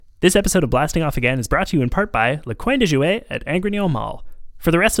This episode of Blasting Off Again is brought to you in part by Le Coin de Jouet at Angrignon Mall. For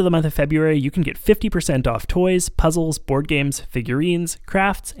the rest of the month of February, you can get 50% off toys, puzzles, board games, figurines,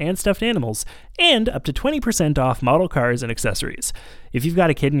 crafts, and stuffed animals, and up to 20% off model cars and accessories. If you've got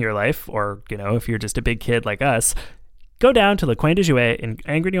a kid in your life, or, if you're just a big kid like us, go down to Le Coin de Jouet in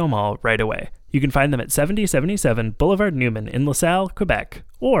Angrignon Mall right away. You can find them at 7077 Boulevard Newman in LaSalle, Quebec,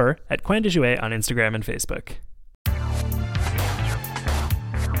 or at Coin de Jouet on Instagram and Facebook.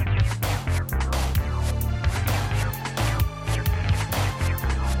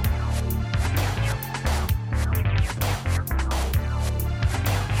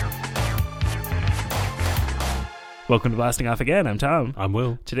 Welcome to Blasting Off Again. I'm Tom. I'm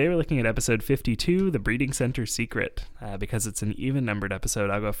Will. Today we're looking at episode 52, The Breeding Center Secret. Because it's an even-numbered episode,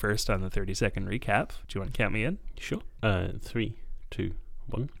 I'll go first on the 30-second recap. Do you want to count me in? Sure. 3, 2,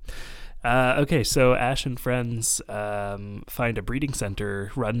 1. Okay, so Ash and friends find a breeding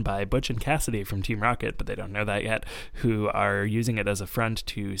center run by Butch and Cassidy from Team Rocket, but they don't know that yet, who are using it as a front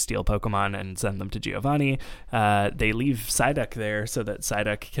to steal Pokemon and send them to Giovanni. They leave Psyduck there so that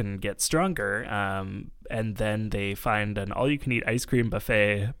Psyduck can get stronger, and then they find an all-you-can-eat ice cream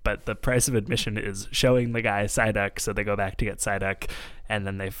buffet, but the price of admission is showing the guy Psyduck, so they go back to get Psyduck, and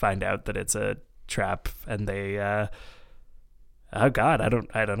then they find out that it's a trap, and they... Oh God, I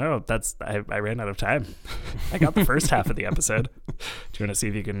don't know. I ran out of time. I got the first half of the episode. Do you want to see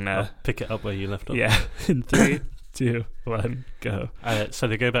if you can I'll pick it up where you left off? Yeah, in 3, 2, 1, go. So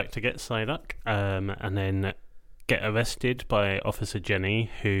they go back to get Psyduck, and then get arrested by Officer Jenny,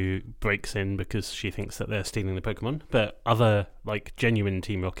 who breaks in because she thinks that they're stealing the Pokemon. But other genuine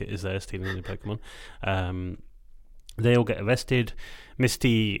Team Rocket is there stealing the Pokemon. They all get arrested.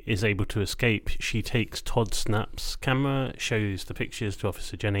 Misty is able to escape. She takes Todd Snap's camera, shows the pictures to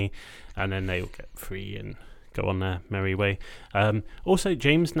Officer Jenny, and then they all get free and go on their merry way. Also,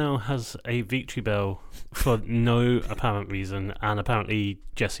 James now has a Victory Bell for no apparent reason, and apparently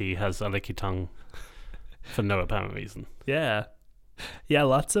Jessie has a licky tongue for no apparent reason. Yeah,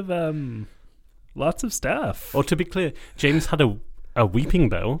 lots of stuff. Or to be clear, James had a Weeping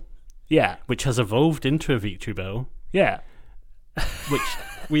Bell. Yeah, which has evolved into a Victory Bell. Yeah. Which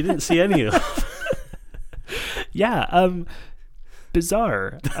we didn't see any of. Yeah,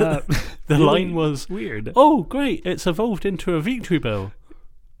 bizarre. The really line was weird. Oh, great, it's evolved into a Victory Bell.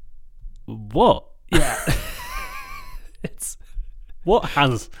 What? Yeah. It's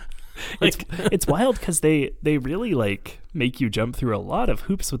wild because they really make you jump through a lot of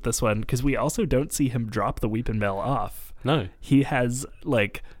hoops with this one, because we also don't see him drop the Weepin' Bell off. No. He has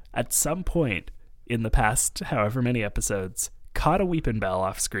at some point in the past however many episodes caught a Weepin' Bell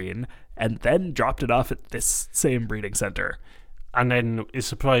off screen and then dropped it off at this same breeding center, and then is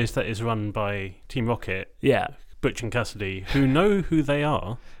surprised that it's run by Team Rocket. Yeah, Butch and Cassidy, who know who they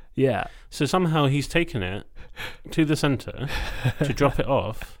are. Yeah, so somehow he's taken it to the center to drop it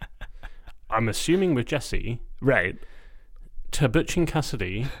off, I'm assuming with Jessie, right, to Butch and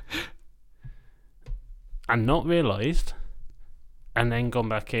Cassidy, and not realized, and then gone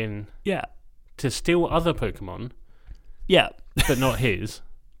back in, yeah, to steal other Pokemon, yeah, but not his.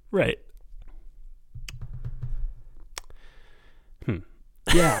 Right.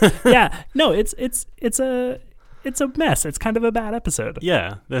 Yeah. No, it's a mess. It's kind of a bad episode.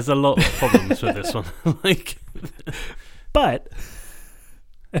 Yeah, there's a lot of problems with this one. But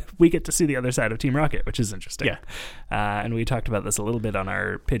we get to see the other side of Team Rocket, which is interesting. Yeah. And we talked about this a little bit on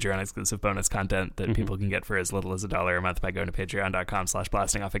our Patreon exclusive bonus content that people can get for as little as $1 a month by going to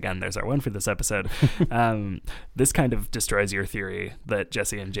patreon.com/blastingoffagain. There's our one for this episode. This kind of destroys your theory that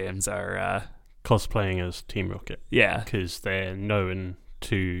Jessie and James are cosplaying as Team Rocket. Yeah. Because they're known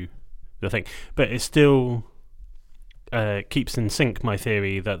to the thing. But it still keeps in sync my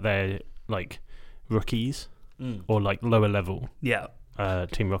theory that they're rookies or lower level. Yeah.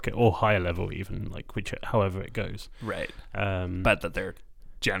 Team Rocket, or higher level even, however it goes. Right. But that they're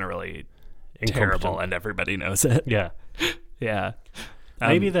generally incompetent. Terrible and everybody knows it. Yeah. Yeah.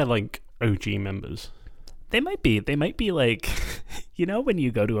 Maybe they're OG members. They might be when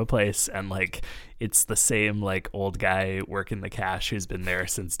you go to a place and it's the same old guy working the cash who's been there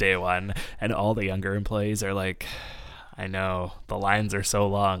since day one, and all the younger employees are I know the lines are so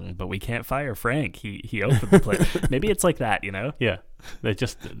long, but we can't fire Frank. He opened the place. Maybe it's like that, Yeah, they're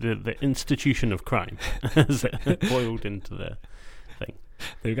just the institution of crime has boiled into their thing.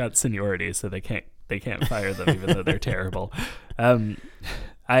 They've got seniority, so they can't fire them even though they're terrible.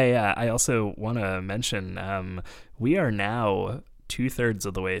 I also want to mention we are now 2/3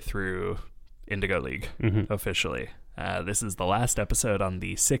 of the way through Indigo League officially. This is the last episode on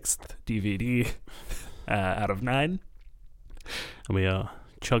the 6th DVD out of 9. And we are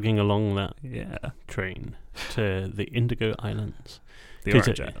chugging along that Yeah. train to the Indigo Islands. The 'Cause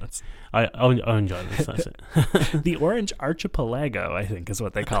Orange it- Islands. Orange Islands, that's it. The Orange Archipelago, I think, is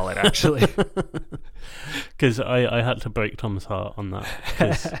what they call it, actually. Because I had to break Tom's heart on that.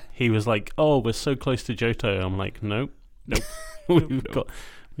 'Cause he was like, "Oh, we're so close to Johto." I'm like, "Nope, we've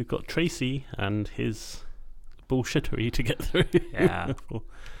got Tracy and his bullshittery to get through." Yeah.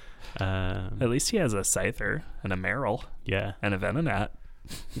 Um, At least he has a Scyther and a Meryl yeah, and a Venonat.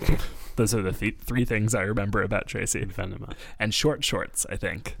 Those are the three things I remember about Tracy. Venomat. And short shorts, I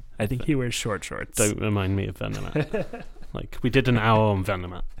think. I think he wears short shorts. Don't remind me of Venomat. Like, we did an hour on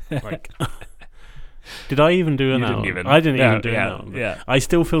Venomat. Like, did I even do an You hour? didn't even. I didn't Yeah, even do yeah, an hour. yeah. I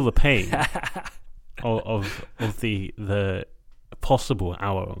still feel the pain of the possible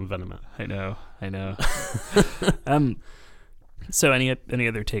hour on Venomat. I know. So any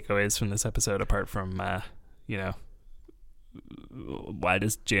other takeaways from this episode apart from why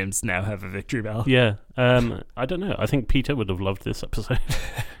does James now have a victory bell? Yeah, I don't know. I think Peter would have loved this episode.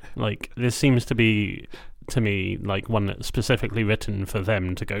 Like, this seems to be, to me, like one that's specifically written for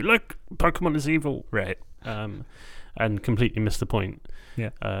them to go, look, Pokemon is evil, Right. and completely miss the point. Yeah.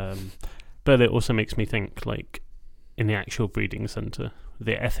 But it also makes me think, like, in the actual breeding center,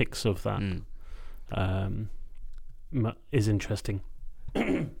 the ethics of that is interesting.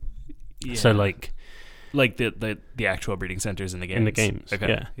 Yeah. So, like the actual breeding centers in the games. in the games,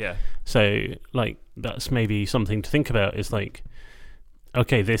 Okay. Yeah. So, like, that's maybe something to think about. Is like,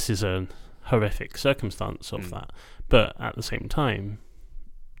 okay, this is a horrific circumstance of that, but at the same time,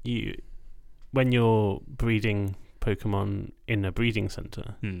 when you're breeding Pokemon in a breeding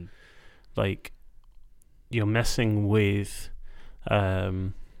center, like, you're messing with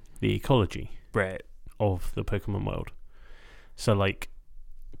the ecology Right. of the Pokemon world. So, like,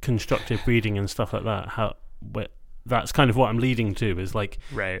 constructive breeding and stuff like that, that's kind of what I'm leading to, is like,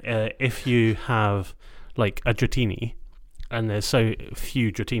 Right. if you have like a Dratini, and there's so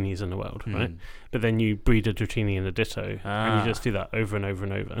few Dratinis in the world, right? But then you breed a Dratini and a Ditto, and you just do that over and over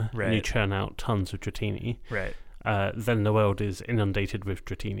and over, and you Right. churn out tons of Dratini. Right. Then the world is inundated with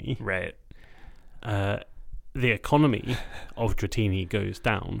Dratini. Right. The economy of Dratini goes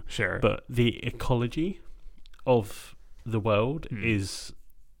down, Sure. but the ecology of the world is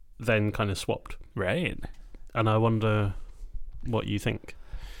then kind of swapped. Right. And I wonder what you think.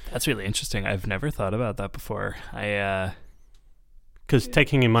 That's really interesting. I've never thought about that before. Because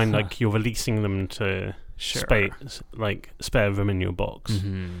taking in mind, like, you're releasing them to Sure. spare room in your box.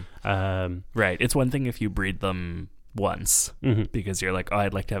 Right. It's one thing if you breed them once Mhm. because you're like, oh,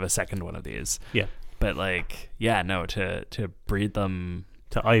 I'd like to have a second one of these. Yeah. But like, yeah, no, to breed them,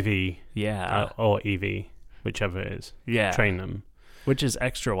 To IV yeah, or EV, whichever it is. yeah, Train them. which is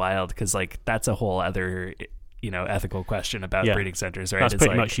extra wild because like that's a whole other ethical question about Yeah. breeding centers, right? That's It's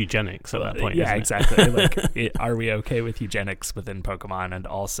pretty like, much eugenics at that point. Yeah, isn't it? exactly. Like, are we okay with eugenics within Pokemon, and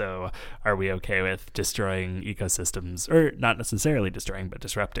also are we okay with destroying ecosystems, or not necessarily destroying, but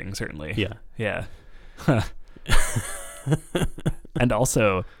disrupting? Certainly. Yeah. Yeah. And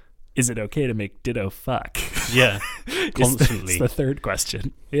also, is it okay to make Ditto fuck? Yeah. It's Constantly. the third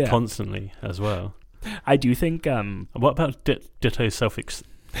question. Yeah. Constantly as well. I do think. What about Ditto self-esteem?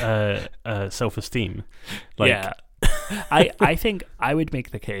 Like, Yeah. I think I would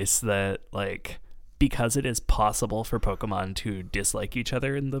make the case that, like, because it is possible for Pokemon to dislike each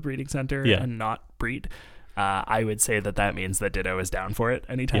other in the breeding center Yeah. and not breed, I would say that means that Ditto is down for it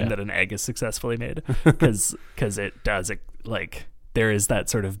anytime Yeah. that an egg is successfully made, because it does, like, there is that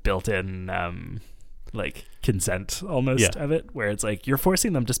sort of built-in like consent almost of it, where it's like you're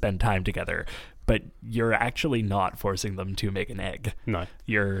forcing them to spend time together, but you're actually not forcing them to make an egg. No.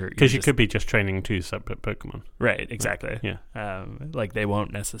 Because You could be just training two separate Pokemon. Right, exactly. Yeah. Like, they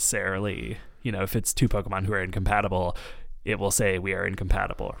won't necessarily, if it's two Pokemon who are incompatible, it will say we are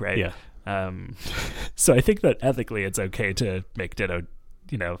incompatible, right? Yeah. So I think that ethically it's okay to make Ditto,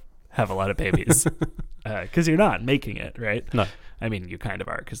 have a lot of babies, because you're not making it, right? No. I mean, you kind of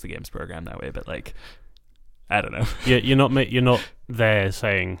are, because the game's programmed that way, but, like, I don't know. Yeah, you're not there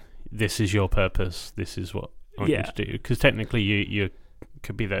saying this is your purpose, this is what I want you to do, because technically you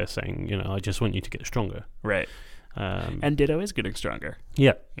could be there saying, I just want you to get stronger. Right. And Ditto is getting stronger.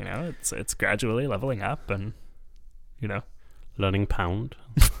 Yeah. It's gradually leveling up, and Learning Pound.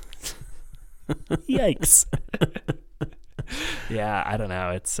 Yikes. Yeah, I don't know.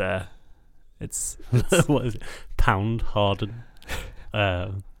 It's What is it? Pound Harden.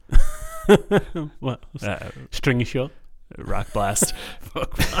 What? Stringy Shot. Rock Blast.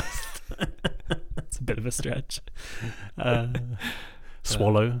 Rock Blast. It's a bit of a stretch.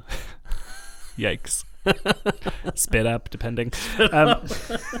 Swallow. Yikes. Spit up, depending. All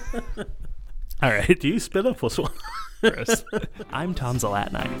right. Do you spit up or swallow? I'm Tom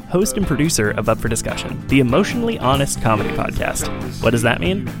Zalatni, host and producer of Up for Discussion, the emotionally honest comedy podcast. What does that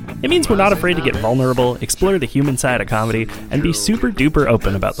mean? It means we're not afraid to get vulnerable, explore the human side of comedy, and be super duper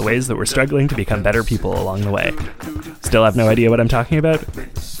open about the ways that we're struggling to become better people along the way. Still have no idea what I'm talking about?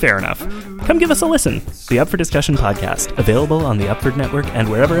 Fair enough. Come give us a listen. The Up for Discussion podcast, available on the Upford Network and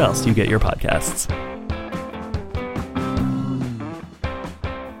wherever else you get your podcasts.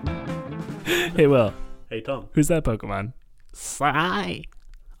 Hey, Will. Hey, Tom. Who's that Pokemon? Psy.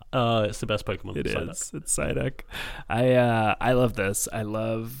 It's the best Pokemon. It Psyduck. is. It's Psyduck. I love this. I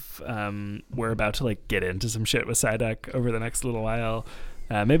love. We're about to get into some shit with Psyduck over the next little while.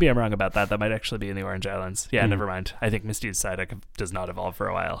 Maybe I'm wrong about that. That might actually be in the Orange Islands. Yeah, never mind. I think Misty's Psyduck does not evolve for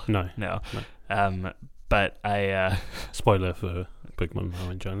a while. No. But I. Spoiler for Pokemon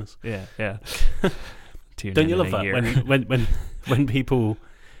Orange Islands. Yeah. Don't you love that when people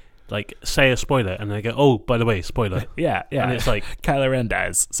say a spoiler and they go, "Oh, by the way, spoiler." Yeah. And it's like Kylo Ren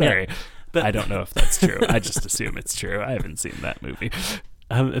dies. Sorry. Yeah, but I don't know if that's true. I just assume it's true. I haven't seen that movie.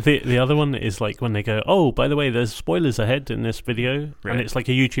 The other one is when they go, "Oh, by the way, there's spoilers ahead in this video," right. and it's like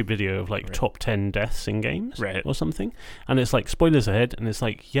a YouTube video of top 10 deaths in games, right, or something, and it's like spoilers ahead, and it's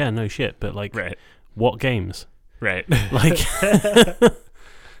like, yeah, no shit, but right. What games? Right.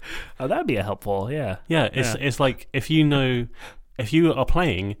 Oh, that'd be a helpful, yeah. Yeah, it's like if you are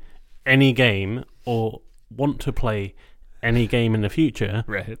playing any game or want to play any game in the future,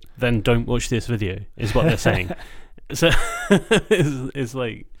 right, then don't watch this video, is what they're saying. So it's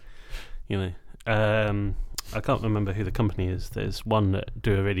like, I can't remember who the company is. There's one that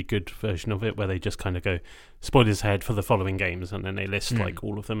do a really good version of it where they just kind of go spoilers ahead for the following games, and then they list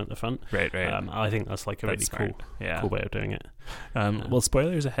all of them at the front. Right. I think that's a really cool way of doing it. Well,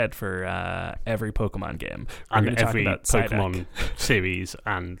 spoilers ahead for every Pokemon game and every Pokemon series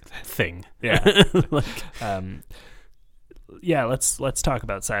and thing. Yeah. Yeah, let's talk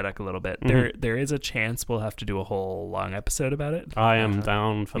about Psyduck a little bit. Mm-hmm. There is a chance we'll have to do a whole long episode about it. I am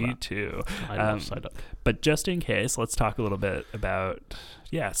down for that. Me too. I love Psyduck. But just in case, let's talk a little bit about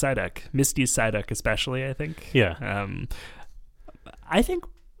Psyduck. Misty's Psyduck especially, I think. Yeah. I think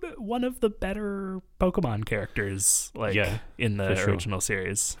one of the better Pokemon characters in the original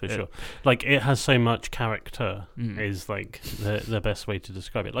series. For sure. It has so much character is the best way to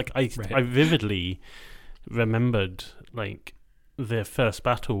describe it. I vividly remembered the first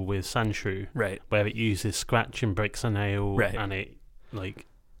battle with Sandshrew, right, where it uses Scratch and breaks a nail, right, and it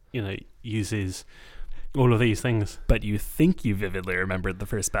uses all of these things. But you think you vividly remembered the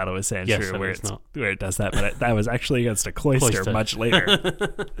first battle with Sandshrew, where it does that, but that was actually against a Cloyster. Much later.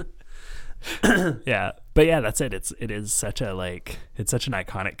 Yeah, but yeah, that's it. It is such it's such an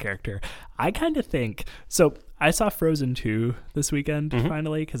iconic character. I kind of think so. I saw Frozen 2 this weekend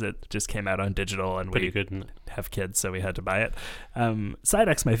finally because it just came out on digital, and pretty we good, have kids, so we had to buy it.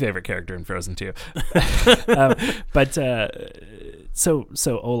 Psyduck's my favorite character in Frozen 2. But so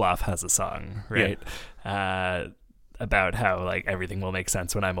Olaf has a song, right? Yeah. About how everything will make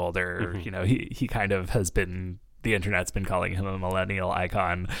sense when I'm older. Mm-hmm. He kind of has been. The internet's been calling him a millennial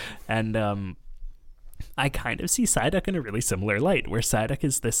icon. And I kind of see Psyduck in a really similar light, where Psyduck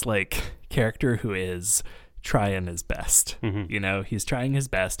is this character who is trying his best. Mm-hmm. He's trying his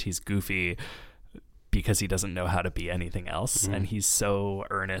best. He's goofy because he doesn't know how to be anything else. Mm-hmm. And he's so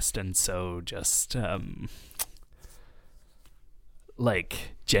earnest and so just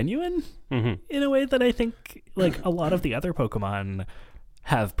genuine in a way that I think a lot of the other Pokemon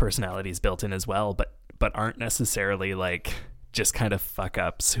have personalities built in as well, but aren't necessarily just kind of fuck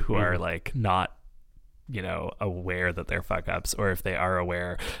ups who are not aware that they're fuck ups, or if they are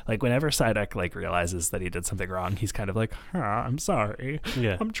aware, whenever Psyduck realizes that he did something wrong, he's kind of I'm sorry,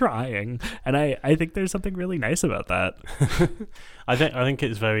 I'm trying, and I think there's something really nice about that. I think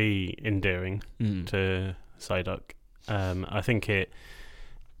it's very endearing to Psyduck. I think it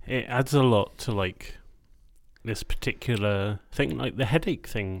adds a lot to this particular thing, the headache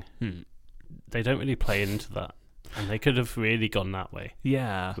thing. They don't really play into that, and they could have really gone that way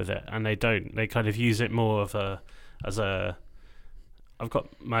with it, and they don't. They kind of use it more of as a I've got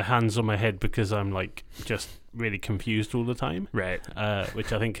my hands on my head because I'm just really confused all the time, right,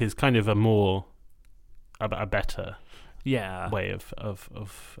 which I think is kind of a better way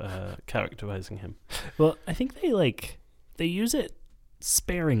of characterizing him. Well, I think they use it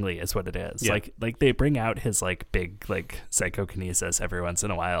sparingly is what it is. They bring out his big psychokinesis every once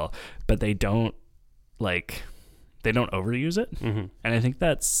in a while, but they don't overuse it. And I think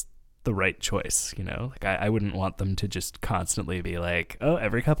that's the right choice, you know? Like I wouldn't want them to just constantly be like, oh,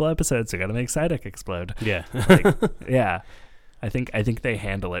 every couple episodes we gotta make Psyduck explode. Yeah. Like, yeah. I think they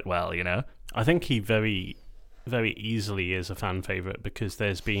handle it well, you know? I think he very, very easily is a fan favourite because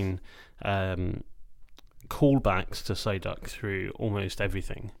there's been callbacks to Psyduck through almost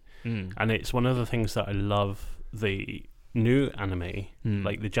everything. And it's one of the things that I love the new anime,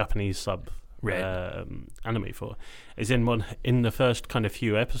 like the Japanese sub anime for, is in the first kind of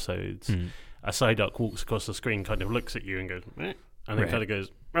few episodes, a Psyduck walks across the screen, kind of looks at you and goes, eh, and then kind of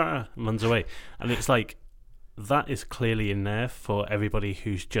goes, and runs away. And it's like, that is clearly in there for everybody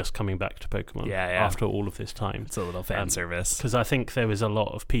who's just coming back to Pokemon after all of this time. It's a little fan service. Because I think there is a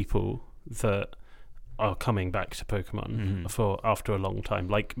lot of people that are coming back to Pokemon for after a long time,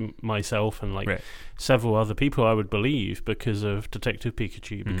 like myself and like several other people, I would believe, because of Detective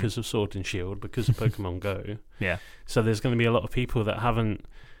Pikachu, because of Sword and Shield, because of Pokemon Go. Yeah. So there's going to be a lot of people that haven't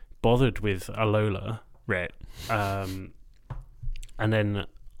bothered with Alola. Right. And then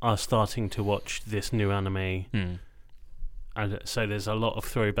are starting to watch this new anime. And so there's a lot of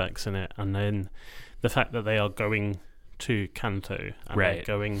throwbacks in it. And then the fact that they are going to Kanto and they're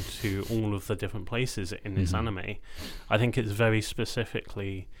going to all of the different places in this anime, I think it's very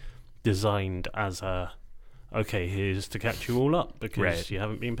specifically designed as a, okay, here's to catch you all up because you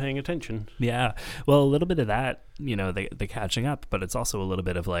haven't been paying attention. Yeah. Well, a little bit of that, you know, the catching up, but it's also a little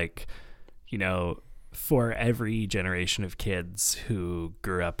bit of like, you know, for every generation of kids who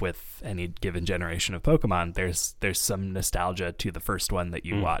grew up with any given generation of Pokemon, there's some nostalgia to the first one that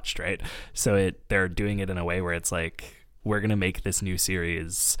you watched, right? So they're doing it in a way where it's like, we're going to make this new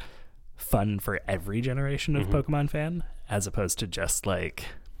series fun for every generation of Pokemon fan, as opposed to just like,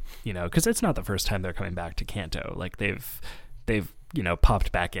 you know, because it's not the first time they're coming back to Kanto. Like they've you know,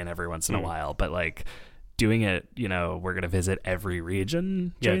 popped back in every once in a while, but like doing it, you know, we're going to visit every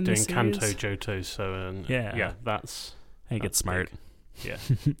region. Doing Kanto, Johto, so that's, I think it's smart. Big.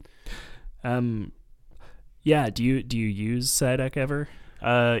 Yeah. Do you use Psyduck ever?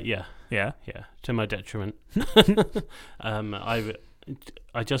 Yeah, to my detriment. I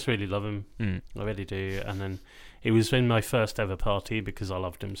just really love him. I really do. And then he was in my first ever party because I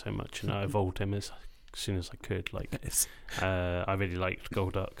loved him so much, and I evolved him as soon as I could. Like, nice. I really liked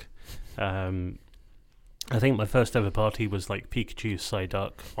Golduck. I think my first ever party was like Pikachu,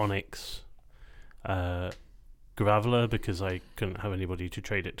 Psyduck, Onix, Graveler, because I couldn't have anybody to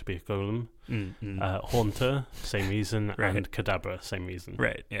trade it to be a Golem. Haunter, same reason, and Kadabra, same reason.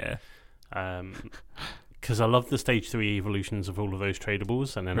 Right, yeah. Because I love the stage 3 evolutions of all of those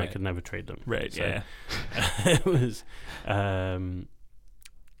tradables, and then I could never trade them. Right, so, yeah. It was, I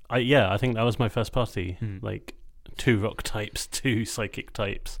think that was my first party. Like 2 rock types, 2 psychic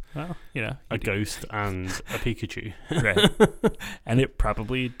types. Well, you know, a ghost and a Pikachu. Right. And it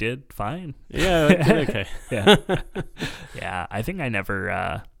probably did fine. Yeah, it did okay. Yeah. Yeah, I think I've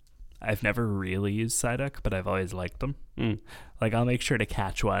never really used Psyduck, but I've always liked them. Like, I'll make sure to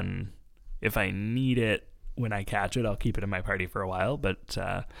catch one if I need it. When I catch it, I'll keep it in my party for a while, but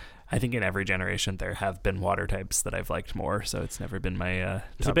I think in every generation there have been water types that I've liked more, so it's never been my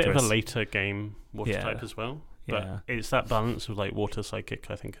it's a bit choice. Of a later game water type as well, but it's that balance of like water psychic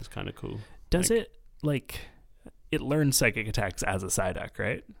I think is kind of cool. Does it, like, it learns psychic attacks as a Psyduck,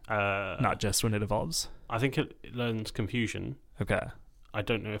 right? Not just when it evolves? I think it learns confusion. Okay. I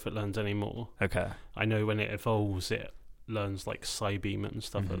don't know if it learns any more. Okay. I know when it evolves it learns like Psybeam and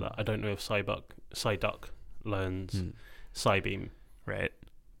stuff like that. I don't know if Psyduck learns Psybeam. Right.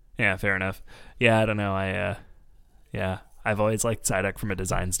 Yeah, fair enough. Yeah, I don't know. I've always liked Psyduck from a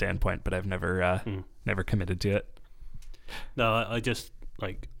design standpoint, but I've never committed to it. No, I just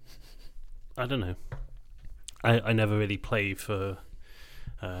like, I don't know. I never really play for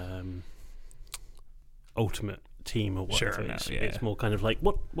Ultimate Team or whatever. It's more kind of like,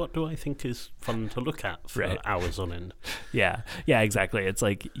 what do I think is fun to look at for hours on end? Yeah, exactly. It's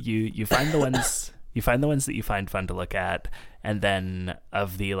like you find the ones that you find fun to look at, and then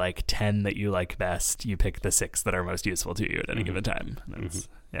of the like 10 that you like best, you pick the 6 that are most useful to you at any given time.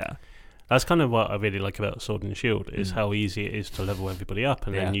 That's kind of what I really like about Sword and Shield is how easy it is to level everybody up,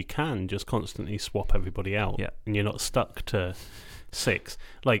 and then you can just constantly swap everybody out, and you're not stuck to 6.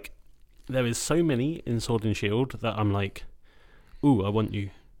 Like, there is so many in Sword and Shield that I'm like, ooh, I want you.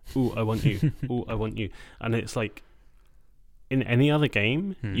 Ooh, I want you. Ooh, I want you. And it's like, in any other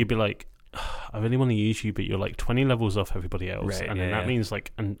game, you'd be like, I really want to use you, but you're like 20 levels off everybody else. And then that means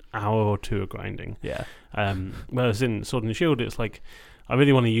like an hour or 2 of grinding. Yeah. Whereas in Sword and Shield, it's like, I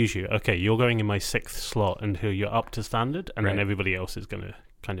really want to use you. Okay, you're going in my 6th slot until you're up to standard, and then everybody else is going to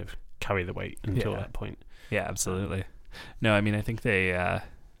kind of carry the weight until that point. Yeah, absolutely. No, I mean, I think they...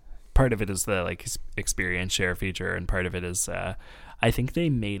 part of it is the like experience share feature, and part of it is I think they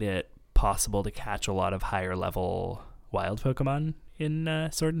made it possible to catch a lot of higher level wild Pokemon in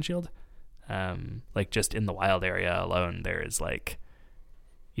Sword and Shield. Like just in the wild area alone, there is like,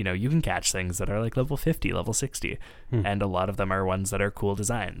 you know, you can catch things that are like level 50, level 60, and a lot of them are ones that are cool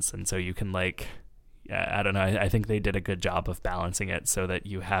designs. And so you can like, I don't know, I think they did a good job of balancing it so that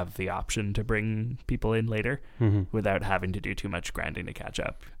you have the option to bring people in later without having to do too much grinding to catch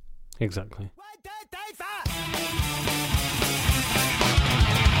up. Exactly.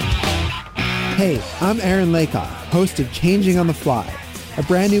 Hey, I'm Aaron Lakoff, host of Changing on the Fly, a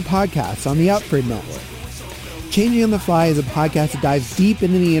brand new podcast on the Upford Network. Changing on the Fly is a podcast that dives deep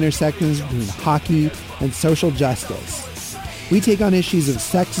into the intersections between hockey and social justice. We take on issues of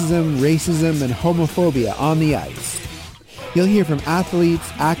sexism, racism, and homophobia on the ice. You'll hear from athletes,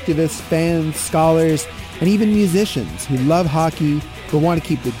 activists, fans, scholars, and even musicians who love hockey but want to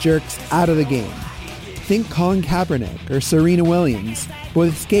keep the jerks out of the game. Think Colin Kaepernick or Serena Williams, but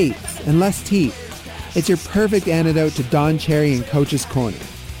with skates and less teeth. It's your perfect antidote to Don Cherry and Coach's Corner.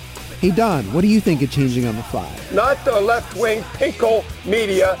 Hey Don, what do you think of Changing on the Fly? Not the left-wing pinko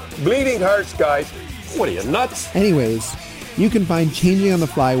media, bleeding hearts guys. What are you, nuts? Anyways, you can find Changing on the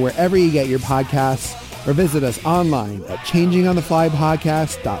Fly wherever you get your podcasts, or visit us online at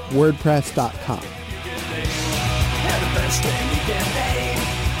changingontheflypodcast.wordpress.com.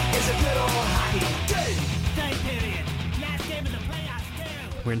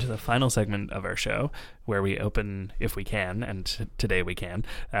 We're into the final segment of our show where we open, if we can, and today we can,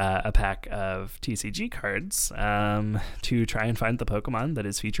 a pack of TCG cards to try and find the Pokemon that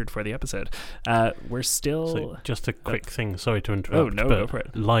is featured for the episode. We're still... So just a quick thing, sorry to interrupt. Oh, no, go for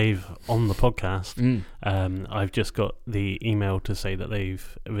it. Live on the podcast, I've just got the email to say that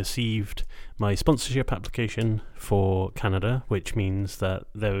they've received my sponsorship application for Canada, which means that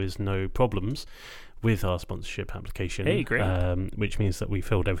there is no problems with our sponsorship application. Hey, great. Which means that we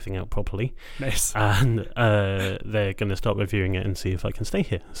filled everything out properly. Nice. And they're going to start reviewing it and see if I can stay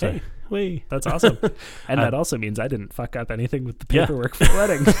here. So, hey, that's awesome. And that also means I didn't fuck up anything with the paperwork for the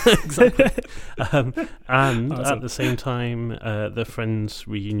wedding. Exactly. And awesome. at the same time, the Friends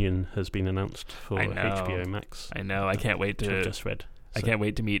reunion has been announced for I know. HBO Max. I know. I can't wait Which to... I've just read. I can't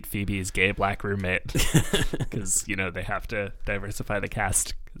wait to meet Phoebe's gay black roommate because, you know, they have to diversify the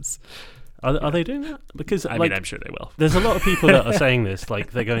cast. Are they doing that? Because I mean, I'm sure they will. There's a lot of people that are saying this,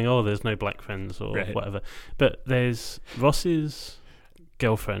 like they're going, "Oh, there's no black friends or whatever." But there's Ross's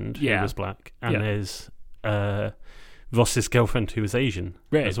girlfriend who was black, and there's Ross's girlfriend who was Asian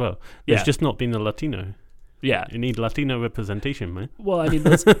as well. There's just not been a Latino. Yeah, you need Latino representation, man. Well, I mean,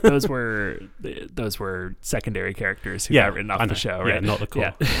 those were secondary characters who got written off the show, right? Yeah, not the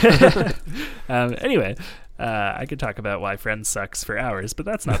core. Yeah. Anyway. I could talk about why Friends sucks for hours, but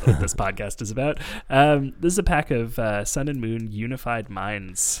that's not what this podcast is about. This is a pack of Sun and Moon Unified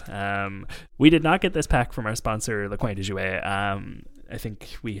Minds. We did not get this pack from our sponsor, Le Coin de Jouet. I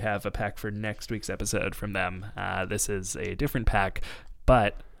think we have a pack for next week's episode from them. This is a different pack,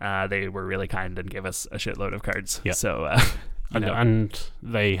 but they were really kind and gave us a shitload of cards. Yeah. So... And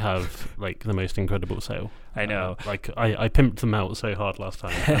they have like the most incredible sale. I know. Like I pimped them out so hard last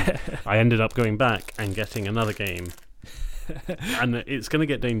time. I ended up going back and getting another game, and it's going to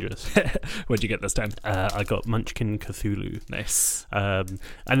get dangerous. What'd you get this time? I got Munchkin Cthulhu. Nice. And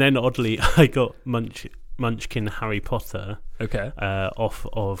then oddly, I got Munchkin Harry Potter. Okay. Off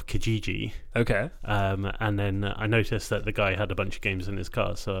of Kijiji. Okay. And then I noticed that the guy had a bunch of games in his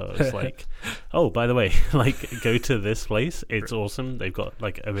car, so I was like, "Oh, by the way, like, go to this place. It's awesome. They've got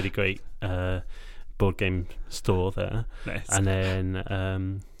like a really great board game store there." Nice. And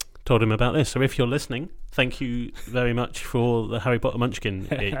then told him about this. So if you're listening, thank you very much for the Harry Potter Munchkin.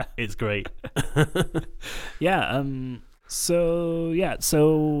 It's great. Yeah. So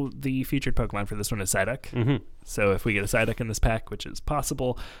the featured Pokemon for this one is Psyduck. Mm-hmm. So if we get a Psyduck in this pack, which is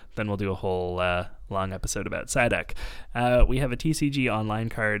possible, then we'll do a whole long episode about Psyduck. We have a TCG online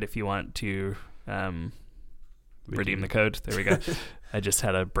card if you want to redeem the code. There we go. I just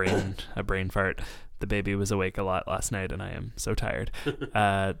had a brain fart. The baby was awake a lot last night, and I am so tired.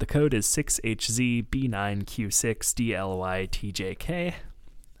 The code is 6HZB9Q6DLYTJK.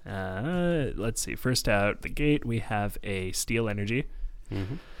 Let's see. First out the gate, we have a Steel Energy.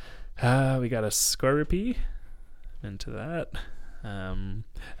 Mm-hmm. We got a Scorpy into that.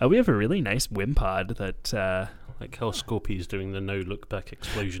 We have a really nice Wimpod that... like how Scorpy's doing the no look back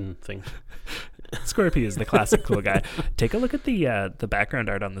explosion thing. Scorpy is the classic cool guy. Take a look at the background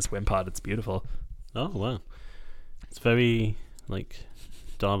art on this Wimpod. It's beautiful. Oh, wow. It's very, like,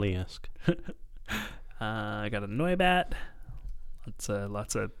 Dali-esque. I got a Noibat.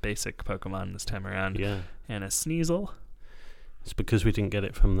 Lots of basic Pokemon this time around. Yeah. And a Sneasel. It's because we didn't get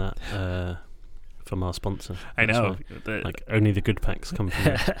it from that from our sponsor. I That's know. why. Like only the good packs come from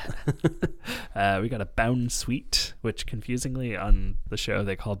there. We got a Bounsweet, which confusingly on the show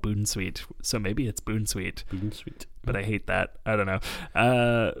they call Boonsweet. So maybe it's Boonsweet. Boonsweet. But I hate that. I don't know.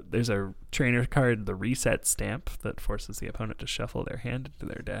 There's a trainer card, the Reset Stamp, that forces the opponent to shuffle their hand into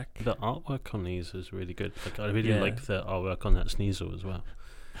their deck. The artwork on these is really good. Like I really Yeah. like the artwork on that Sneasel as well.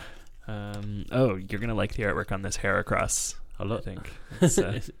 You're going to like the artwork on this Heracross. A lot. I think.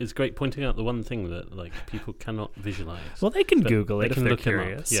 It's, it's great pointing out the one thing that like people cannot visualize. well, they can But Google it they if can they're look 'em up.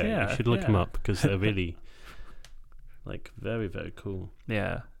 curious. Yeah, you should look them up because they're really like very, very cool.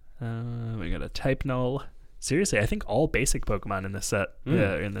 Yeah. We got a Type Null. Seriously, I think all basic Pokemon in this set,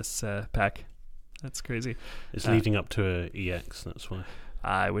 in this pack. That's crazy. It's leading up to a EX, that's why.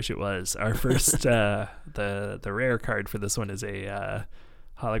 I wish it was. Our first, the rare card for this one is a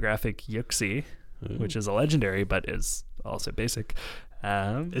holographic Yuxi, which is a legendary, but is also basic.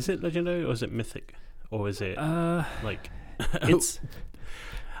 Is it legendary or is it mythic? Or is it like... It's...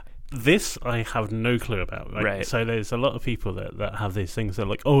 This I have no clue about. Like, right. So there's a lot of people that have these things. They're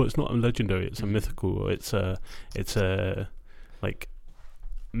like, oh, it's not a legendary, it's a mythical, or it's a like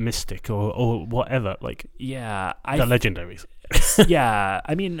mystic or whatever. Like, Yeah. the legendaries. Yeah.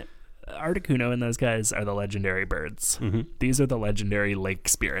 I mean, Articuno and those guys are the legendary birds. Mm-hmm. These are the legendary lake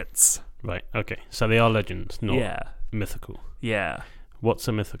spirits. Right. Okay. So they are legends, not Yeah. mythical. Yeah. What's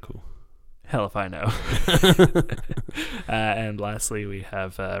a mythical? Hell if I know. And lastly, we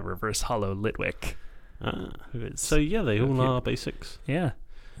have Reverse Hollow Litwick. Who is So yeah, they all cute. are basics. Yeah.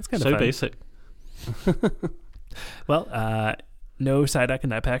 That's kind of So fun. basic. Well, no Psyduck in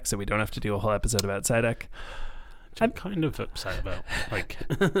that pack, so we don't have to do a whole episode about Psyduck. I'm kind of upset about. Like,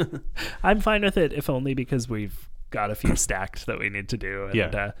 I'm fine with it, if only because we've got a few stacked that we need to do. And,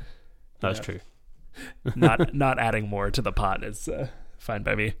 Yeah. that's yeah. true. not adding more to the pot is fine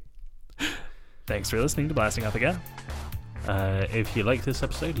by me. Thanks for listening to Blasting Off Again. If you like this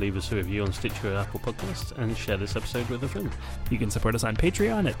episode, leave us a review on Stitcher or Apple Podcasts and share this episode with a friend. You can support us on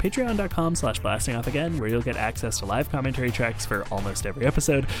Patreon at patreon.com/blastingoffagain, where you'll get access to live commentary tracks for almost every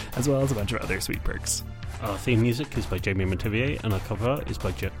episode, as well as a bunch of other sweet perks. Our theme music is by Jamie Montevier, and our cover art is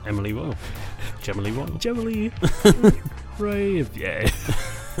by Emily Royal. Gemily Royal. Gemily. Right, yay.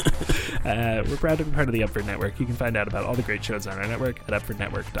 We're proud to be part of the Upford Network. You can find out about all the great shows on our network at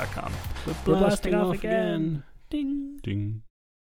upfordnetwork.com. We're blasting off again. Ding. Ding.